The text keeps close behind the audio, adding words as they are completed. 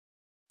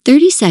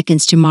30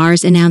 Seconds to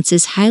Mars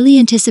announces highly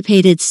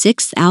anticipated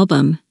sixth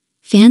album.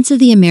 Fans of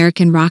the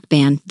American rock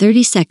band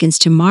 30 Seconds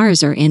to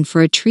Mars are in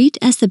for a treat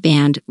as the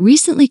band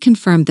recently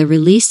confirmed the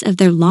release of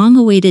their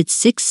long-awaited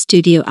sixth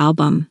studio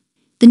album.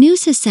 The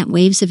news has sent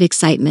waves of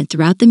excitement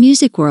throughout the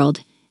music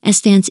world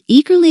as fans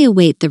eagerly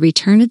await the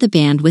return of the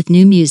band with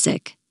new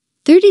music.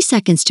 30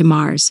 Seconds to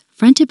Mars,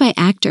 fronted by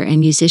actor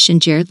and musician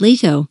Jared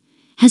Leto,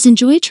 has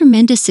enjoyed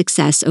tremendous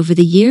success over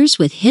the years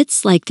with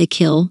hits like The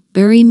Kill,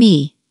 Bury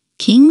Me,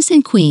 Kings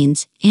and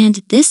Queens,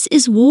 and This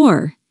Is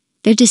War.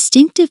 Their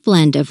distinctive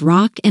blend of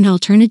rock and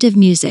alternative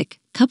music,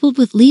 coupled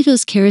with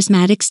Leto's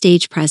charismatic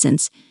stage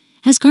presence,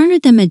 has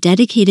garnered them a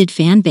dedicated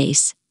fan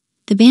base.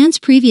 The band's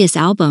previous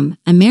album,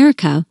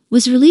 America,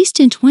 was released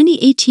in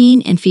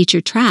 2018 and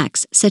featured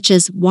tracks such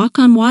as Walk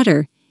on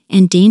Water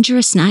and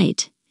Dangerous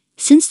Night.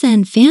 Since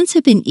then, fans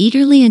have been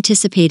eagerly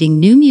anticipating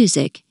new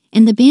music,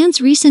 and the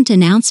band's recent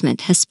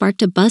announcement has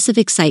sparked a buzz of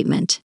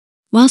excitement.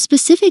 While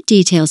specific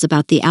details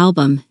about the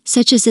album,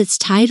 such as its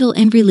title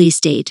and release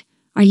date,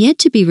 are yet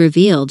to be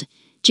revealed,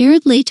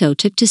 Jared Leto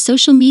took to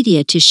social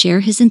media to share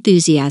his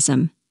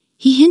enthusiasm.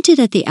 He hinted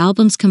at the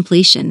album's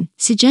completion,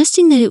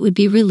 suggesting that it would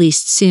be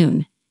released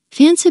soon.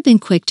 Fans have been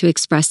quick to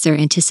express their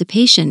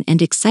anticipation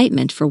and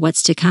excitement for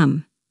what's to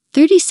come.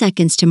 30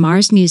 Seconds to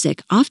Mars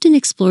music often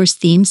explores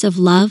themes of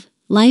love,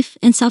 life,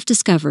 and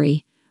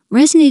self-discovery,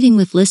 resonating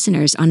with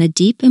listeners on a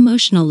deep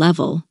emotional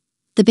level.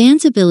 The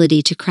band's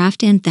ability to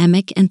craft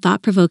anthemic and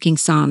thought-provoking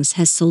songs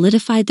has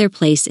solidified their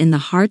place in the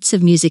hearts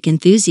of music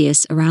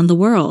enthusiasts around the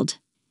world.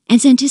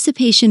 As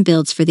anticipation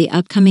builds for the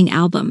upcoming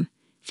album,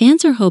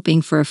 fans are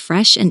hoping for a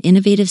fresh and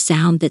innovative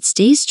sound that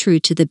stays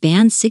true to the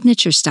band's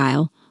signature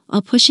style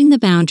while pushing the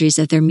boundaries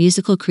of their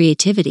musical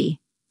creativity.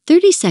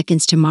 30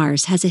 Seconds to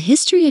Mars has a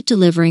history of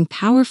delivering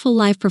powerful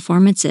live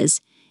performances,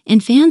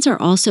 and fans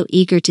are also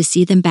eager to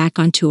see them back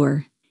on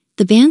tour.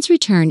 The band's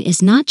return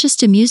is not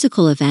just a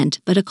musical event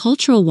but a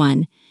cultural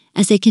one,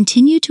 as they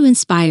continue to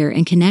inspire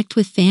and connect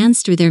with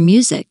fans through their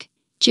music.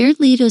 Jared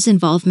Leto's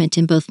involvement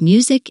in both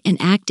music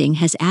and acting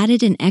has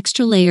added an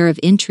extra layer of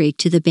intrigue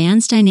to the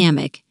band's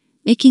dynamic,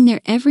 making their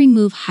every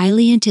move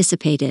highly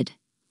anticipated.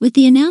 With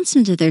the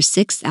announcement of their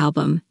sixth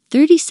album,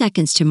 30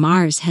 Seconds to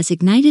Mars has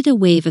ignited a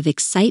wave of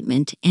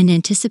excitement and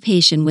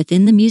anticipation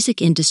within the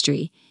music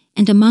industry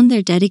and among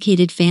their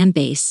dedicated fan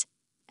base.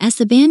 As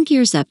the band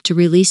gears up to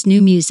release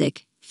new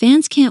music,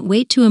 fans can't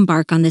wait to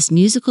embark on this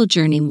musical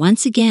journey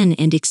once again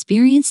and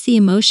experience the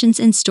emotions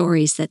and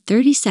stories that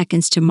 30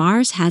 Seconds to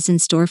Mars has in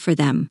store for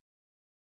them.